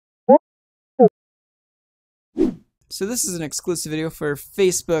So this is an exclusive video for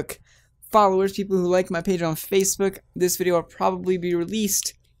Facebook followers, people who like my page on Facebook. This video will probably be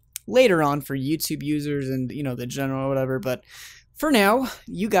released later on for YouTube users and, you know, the general or whatever, but for now,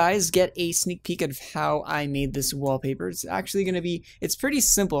 you guys get a sneak peek of how I made this wallpaper. It's actually going to be, it's pretty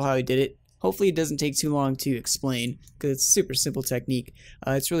simple how I did it. Hopefully it doesn't take too long to explain because it's a super simple technique.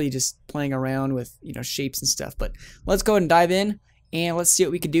 It's really just playing around with, you know, shapes and stuff, but let's go ahead and dive in and let's see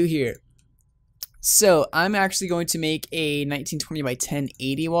what we can do here. So I'm actually going to make a 1920 by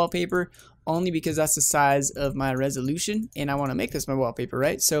 1080 wallpaper only because that's the size of my resolution and I want to make this my wallpaper,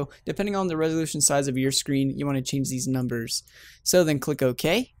 right? So depending on the resolution size of your screen, you want to change these numbers. So then click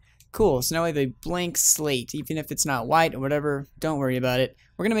OK. Cool, so now we have a blank slate. Even if it's not white or whatever, don't worry about it.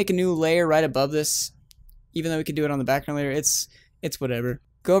 We're going to make a new layer right above this. Even though we could do it on the background layer, it's whatever.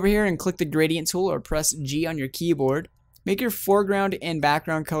 Go over here and click the gradient tool or press G on your keyboard. Make your foreground and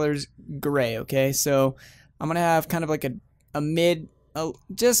background colors gray, okay? So I'm going to have kind of like a mid,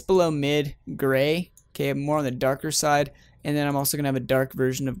 just below mid gray, okay? More on the darker side. And then I'm also going to have a dark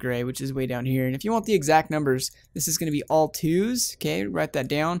version of gray, which is way down here. And if you want the exact numbers, this is going to be all 2s, okay? Write that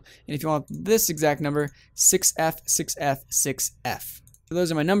down. And if you want this exact number, 6F, 6F, 6F. So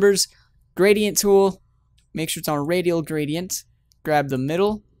those are my numbers. Gradient tool, make sure it's on radial gradient. Grab the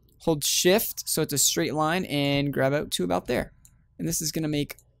middle. Hold shift so it's a straight line and grab out to about there. And this is going to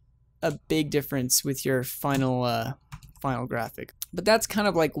make a big difference with your final final graphic. But that's kind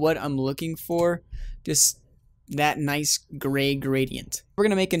of like what I'm looking for, just that nice gray gradient. We're going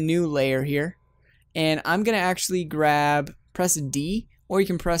to make a new layer here and I'm going to actually press D, or you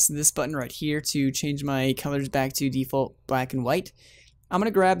can press this button right here to change my colors back to default black and white. I'm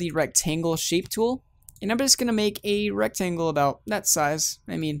going to grab the rectangle shape tool and I'm just going to make a rectangle about that size.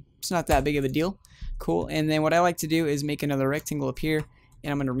 I mean, it's not that big of a deal. Cool. And then what I like to do is make another rectangle up here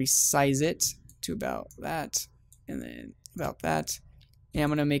and I'm going to resize it to about that and then about that. And I'm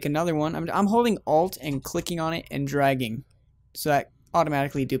going to make another one. I'm holding Alt and clicking on it and dragging. So that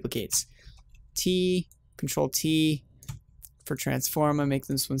automatically duplicates. T, Control T for transform. I'm going to make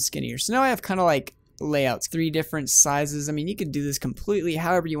this one skinnier. So now I have kind of like layouts, 3 different sizes. I mean, you could do this completely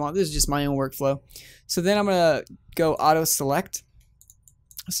however you want. This is just my own workflow. So then I'm going to go auto select.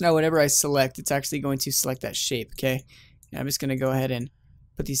 So now whatever I select, it's actually going to select that shape, okay? And I'm just going to go ahead and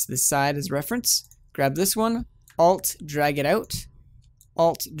put these to the side as reference. Grab this one, Alt, drag it out,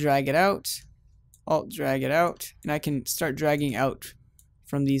 Alt, drag it out, Alt, drag it out, and I can start dragging out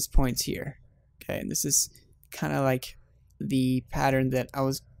from these points here. Okay, and this is kind of like the pattern that I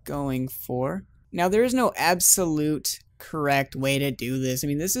was going for. Now there is no absolute correct way to do this. I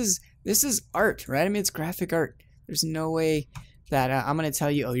mean, this is art, right? I mean, it's graphic art. There's no way that I'm going to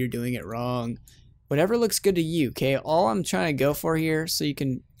tell you, oh, you're doing it wrong. Whatever looks good to you, okay? All I'm trying to go for here, so you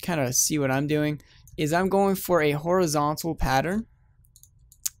can kind of see what I'm doing, is I'm going for a horizontal pattern.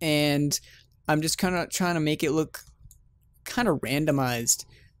 And I'm just kind of trying to make it look kind of randomized.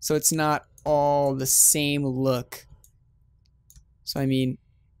 So it's not all the same look. So I mean,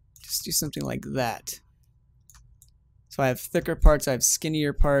 just do something like that. So I have thicker parts, I have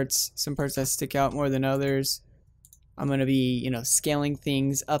skinnier parts, some parts that stick out more than others. I'm going to be, you know, scaling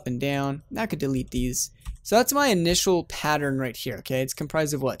things up and down. I could delete these. So that's my initial pattern right here, okay? It's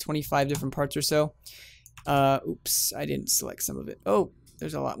comprised of what, 25 different parts or so. Oops, I didn't select some of it. Oh,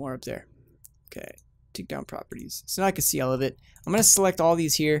 there's a lot more up there. Okay, take down properties. So now I can see all of it. I'm going to select all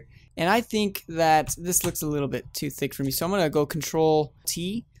these here. And I think that this looks a little bit too thick for me. So I'm going to go Control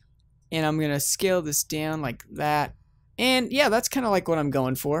T. And I'm going to scale this down like that. And yeah, that's kind of like what I'm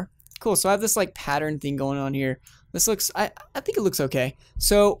going for. Cool, so I have this like pattern thing going on here. This looks, I think it looks okay.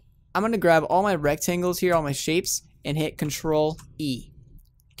 So I'm going to grab all my rectangles here, all my shapes, and hit Control E.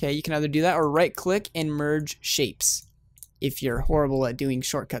 Okay, you can either do that or right click and merge shapes if you're horrible at doing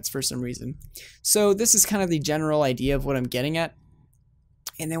shortcuts for some reason. So this is kind of the general idea of what I'm getting at.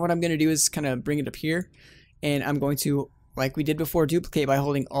 And then what I'm going to do is kind of bring it up here. And I'm going to, like we did before, duplicate by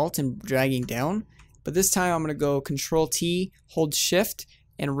holding Alt and dragging down. But this time I'm going to go Control T, hold Shift,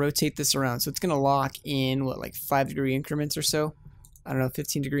 and rotate this around. So it's going to lock in, what, like 5-degree increments or so? I don't know,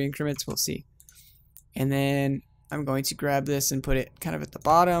 15-degree increments, we'll see. And then I'm going to grab this and put it kind of at the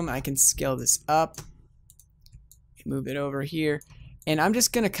bottom. I can scale this up, move it over here, and I'm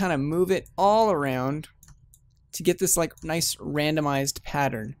just going to kind of move it all around to get this like nice randomized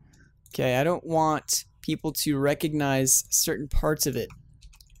pattern. Okay, I don't want people to recognize certain parts of it.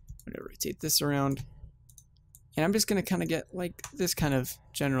 I'm going to rotate this around. And I'm just going to kind of get like this kind of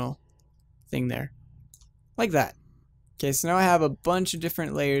general thing there. Like that. Okay, so now I have a bunch of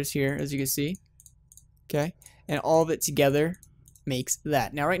different layers here, as you can see. Okay, and all of it together makes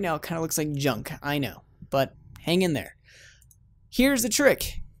that. Now right now it kind of looks like junk, I know. But hang in there. Here's the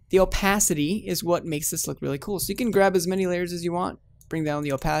trick. The opacity is what makes this look really cool. So you can grab as many layers as you want, bring down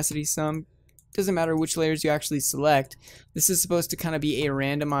the opacity some. Doesn't matter which layers you actually select. This is supposed to kind of be a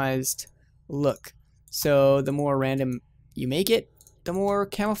randomized look. So the more random you make it, the more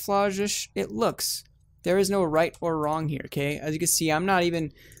camouflage-ish it looks. There is no right or wrong here, okay? As you can see, I'm not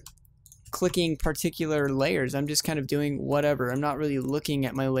even clicking particular layers. I'm just kind of doing whatever. I'm not really looking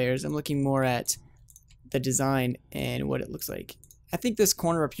at my layers. I'm looking more at the design and what it looks like. I think this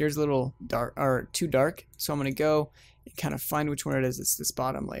corner up here is a little dark, or too dark, so I'm going to go and kind of find which one it is. It's this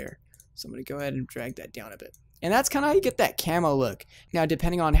bottom layer. So I'm going to go ahead and drag that down a bit. And that's kind of how you get that camo look. Now,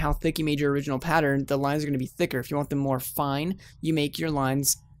 depending on how thick you made your original pattern, the lines are going to be thicker. If you want them more fine, you make your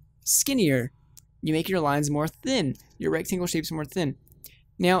lines skinnier. You make your lines more thin. Your rectangle shapes more thin.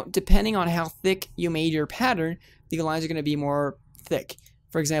 Now, depending on how thick you made your pattern, the lines are going to be more thick.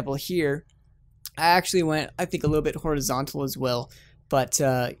 For example, here, I actually went, I think, a little bit horizontal as well. But,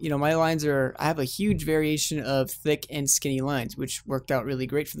 you know, my lines are, I have a huge variation of thick and skinny lines, which worked out really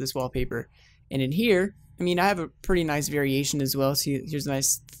great for this wallpaper. And in here, I mean, I have a pretty nice variation as well. See, here's a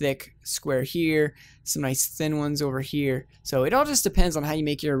nice thick square here, some nice thin ones over here. So it all just depends on how you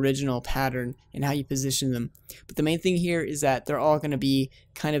make your original pattern and how you position them. But the main thing here is that they're all going to be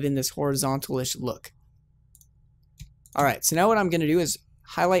kind of in this horizontal-ish look. Alright, so now what I'm going to do is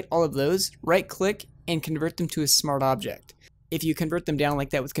highlight all of those, right-click, and convert them to a smart object. If you convert them down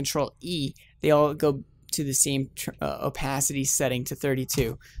like that with Control E, they all go to the same opacity setting to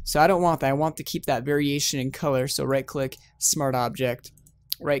 32. So I don't want that. I want to keep that variation in color. So right click, smart object,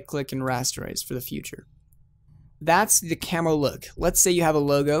 right click, and rasterize for the future. That's the camo look. Let's say you have a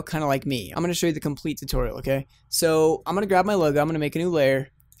logo kind of like me. I'm going to show you the complete tutorial, okay? So I'm going to grab my logo. I'm going to make a new layer,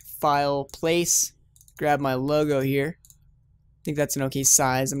 file, place, grab my logo here. I think that's an okay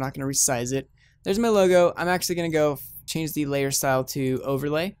size. I'm not going to resize it. There's my logo. I'm actually going to go change the layer style to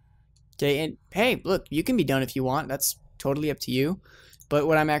overlay. Okay, and hey, look, you can be done if you want. That's totally up to you. But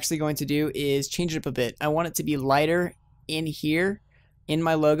what I'm actually going to do is change it up a bit. I want it to be lighter in here, in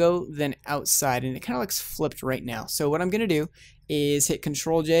my logo, than outside. And it kind of looks flipped right now. So what I'm going to do is hit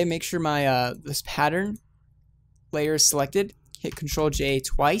Control J, make sure my this pattern layer is selected. Hit Control J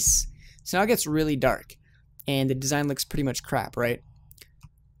twice. So now it gets really dark. And the design looks pretty much crap, right?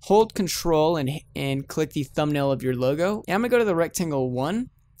 Hold Control and click the thumbnail of your logo. And I'm going to go to the rectangle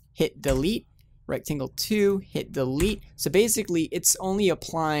 1. Hit delete, rectangle 2, hit delete. So basically it's only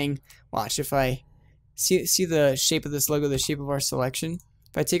applying, watch, if I see the shape of this logo, the shape of our selection.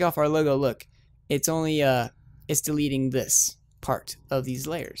 If I take off our logo, look, it's only it's deleting this part of these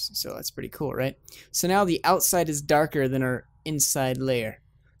layers. So that's pretty cool, right? So now the outside is darker than our inside layer.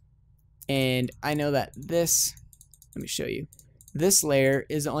 And I know that this, let me show you. This layer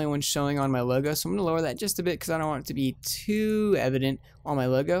is the only one showing on my logo, so I'm going to lower that just a bit because I don't want it to be too evident on my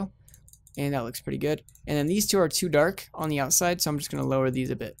logo. And that looks pretty good. And then these two are too dark on the outside, so I'm just going to lower these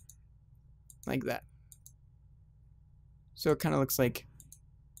a bit. Like that. So it kind of looks like,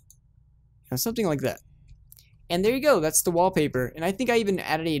 you know, something like that. And there you go, that's the wallpaper. And I think I even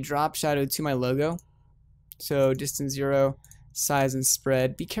added a drop shadow to my logo. So distance 0. Size and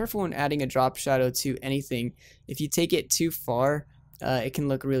spread. Be careful when adding a drop shadow to anything. If you take it too far, it can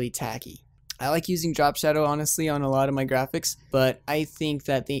look really tacky. I like using drop shadow honestly on a lot of my graphics, but I think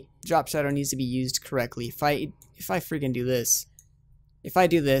that the drop shadow needs to be used correctly. If I freaking do this,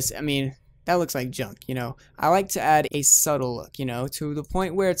 I mean, that looks like junk, you know. I like to add a subtle look, you know, to the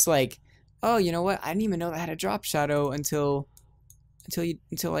point where it's like, oh, you know what? I didn't even know I had a drop shadow until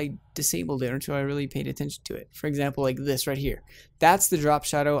I disabled it, or until I really paid attention to it. For example, like this right here. That's the drop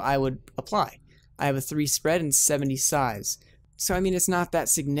shadow I would apply. I have a 3 spread and 70 size. So I mean, it's not that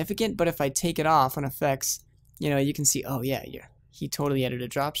significant, but if I take it off on effects, you know, you can see, oh yeah, he totally added a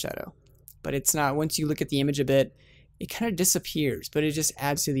drop shadow. But it's not, once you look at the image a bit, it kind of disappears, but it just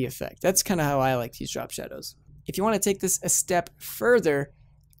adds to the effect. That's kind of how I like to use drop shadows. If you want to take this a step further,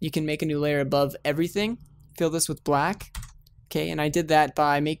 you can make a new layer above everything, fill this with black. Okay, and I did that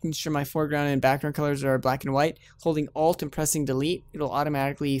by making sure my foreground and background colors are black and white, holding Alt and pressing delete. It'll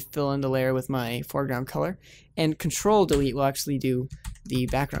automatically fill in the layer with my foreground color, and Control delete will actually do the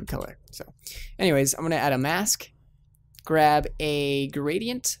background color. So anyways, I'm going to add a mask, grab a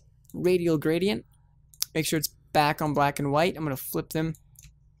gradient, radial gradient, make sure it's back on black and white. I'm going to flip them,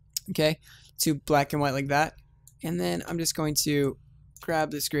 okay, to black and white like that, and then I'm just going to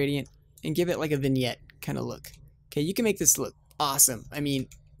grab this gradient and give it like a vignette kind of look. Okay, you can make this look awesome. I mean,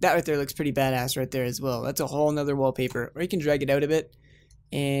 that right there looks pretty badass right there as well. That's a whole nother wallpaper. Or you can drag it out a bit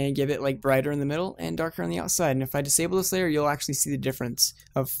and give it like brighter in the middle and darker on the outside. And if I disable this layer, you'll actually see the difference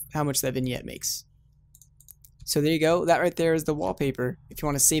of how much that vignette makes. So there you go. That right there is the wallpaper. If you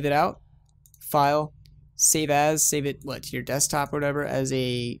want to save it out, File, Save As, save it to your desktop or whatever as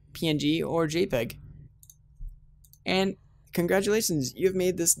a PNG or JPEG. And congratulations, you've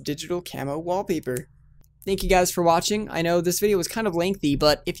made this digital camo wallpaper. Thank you guys for watching. I know this video was kind of lengthy,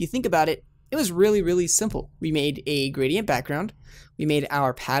 but if you think about it, it was really simple. We made a gradient background. We made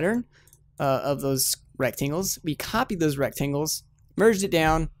our pattern of those rectangles. We copied those rectangles, merged it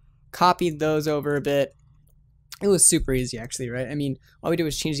down, copied those over a bit. It was super easy actually, right? I mean, all we did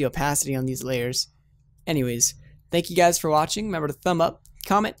was change the opacity on these layers. Anyways, thank you guys for watching. Remember to thumb up,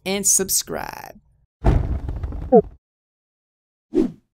 comment, and subscribe.